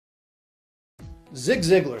Zig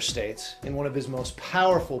Ziglar states in one of his most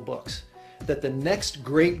powerful books that the next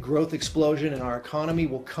great growth explosion in our economy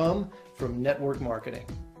will come from network marketing.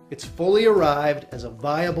 It's fully arrived as a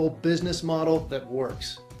viable business model that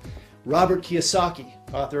works. Robert Kiyosaki,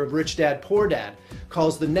 author of Rich Dad, Poor Dad,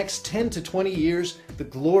 calls the next 10 to 20 years the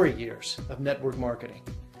glory years of network marketing.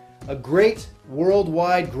 A great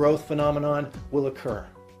worldwide growth phenomenon will occur.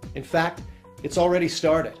 In fact, it's already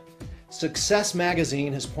started. Success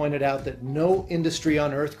Magazine has pointed out that no industry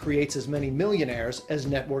on earth creates as many millionaires as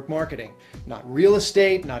network marketing. Not real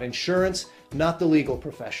estate, not insurance, not the legal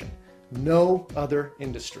profession. No other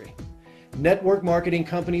industry. Network marketing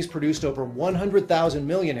companies produced over 100,000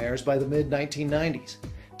 millionaires by the mid-1990s.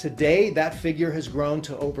 Today, that figure has grown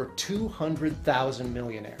to over 200,000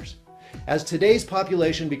 millionaires. As today's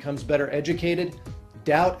population becomes better educated,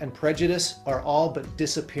 doubt and prejudice are all but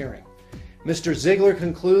disappearing. Mr. Ziglar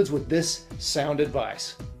concludes with this sound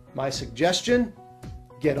advice. My suggestion,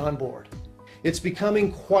 get on board. It's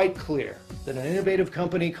becoming quite clear that an innovative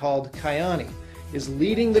company called Kyani is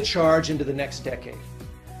leading the charge into the next decade.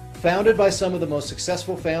 Founded by some of the most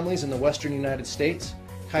successful families in the Western United States,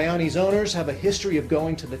 Kyani's owners have a history of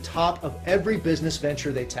going to the top of every business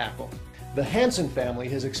venture they tackle. The Hansen family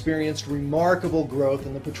has experienced remarkable growth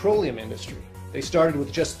in the petroleum industry. They started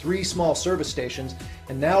with just 3 small service stations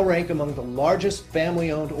and now rank among the largest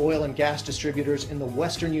family-owned oil and gas distributors in the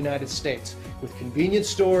Western United States, with convenience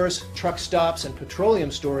stores, truck stops, and petroleum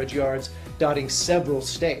storage yards dotting several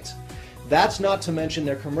states. That's not to mention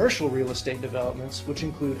their commercial real estate developments, which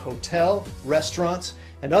include hotel, restaurants,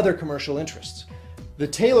 and other commercial interests. The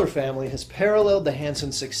Taylor family has paralleled the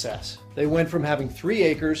Hansen success. They went from having 3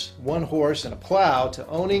 acres, 1 horse, and a plow to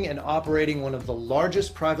owning and operating one of the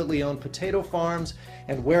largest privately owned potato farms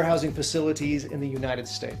and warehousing facilities in the United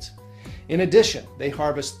States. In addition, they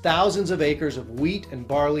harvest thousands of acres of wheat and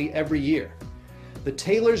barley every year. The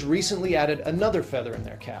Taylors recently added another feather in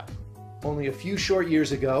their cap. Only a few short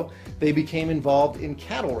years ago, they became involved in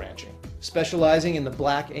cattle ranching, specializing in the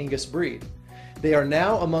Black Angus breed. They are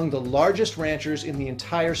now among the largest ranchers in the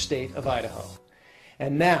entire state of Idaho.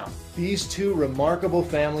 And now, these 2 remarkable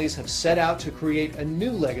families have set out to create a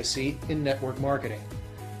new legacy in network marketing.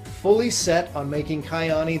 Fully set on making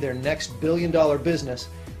Kyani their next billion-dollar business,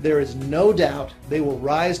 there is no doubt they will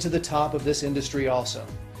rise to the top of this industry also.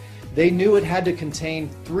 They knew it had to contain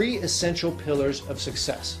 3 essential pillars of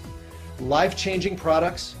success: life-changing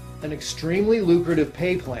products, an extremely lucrative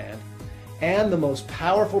pay plan, and the most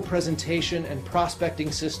powerful presentation and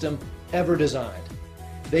prospecting system ever designed.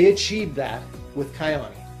 They achieved that with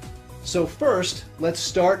Kyani. So first, let's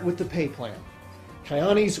start with the pay plan.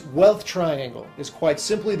 Kyani's Wealth Triangle is quite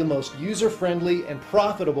simply the most user-friendly and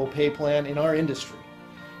profitable pay plan in our industry.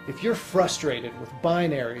 If you're frustrated with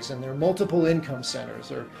binaries and their multiple income centers,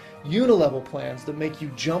 or unilevel plans that make you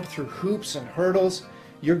jump through hoops and hurdles,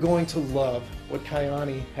 you're going to love what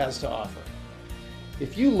Kyani has to offer.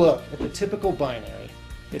 If you look at the typical binary,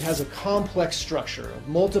 it has a complex structure of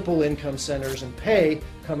multiple income centers and pay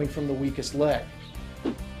coming from the weakest leg.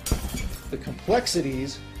 The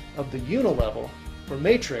complexities of the unilevel or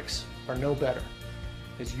matrix are no better.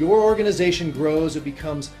 As your organization grows, it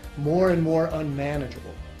becomes more and more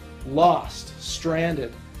unmanageable. Lost,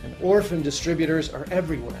 stranded, and orphan distributors are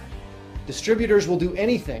everywhere. Distributors will do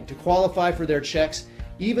anything to qualify for their checks,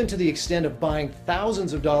 even to the extent of buying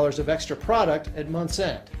thousands of dollars of extra product at month's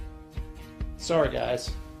end. Sorry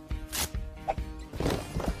guys.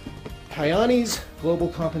 Kyani's global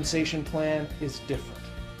compensation plan is different.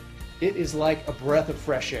 It is like a breath of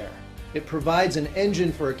fresh air. It provides an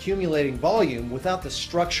engine for accumulating volume without the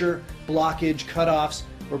structure, blockage, cutoffs,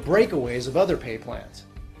 or breakaways of other pay plans.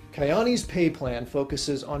 Kyani's pay plan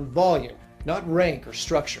focuses on volume, not rank or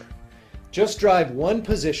structure. Just drive one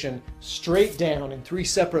position straight down in 3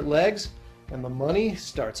 separate legs, and the money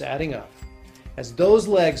starts adding up. As those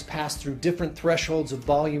legs pass through different thresholds of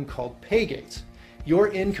volume called pay gates, your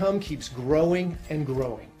income keeps growing and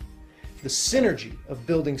growing. The synergy of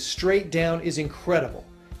building straight down is incredible,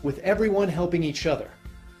 with everyone helping each other.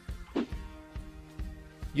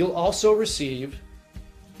 You'll also receive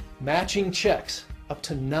matching checks up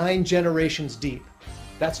to 9 generations deep.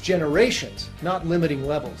 That's generations, not limiting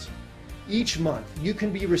levels. Each month, you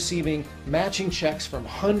can be receiving matching checks from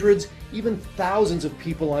hundreds, even thousands of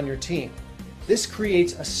people on your team. This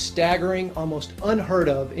creates a staggering, almost unheard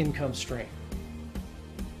of income stream.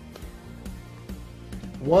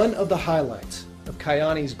 One of the highlights of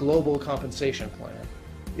Kyani's global compensation plan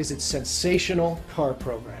is its sensational car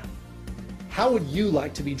program. How would you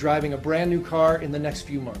like to be driving a brand new car in the next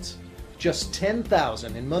few months? Just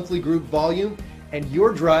 $10,000 in monthly group volume, and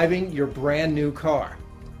you're driving your brand new car.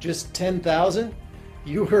 Just $10,000?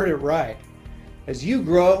 You heard it right. As you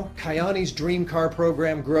grow, Kyani's Dream Car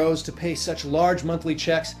program grows to pay such large monthly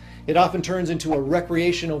checks, it often turns into a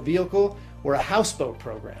recreational vehicle or a houseboat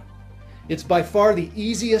program. It's by far the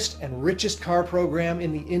easiest and richest car program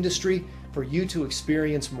in the industry for you to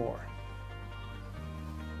experience more.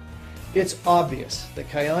 It's obvious that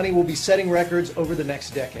Kyani will be setting records over the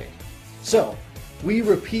next decade. So, we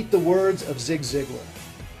repeat the words of Zig Ziglar.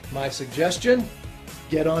 My suggestion,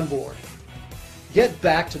 get on board. Get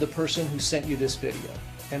back to the person who sent you this video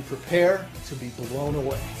and prepare to be blown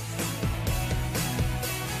away.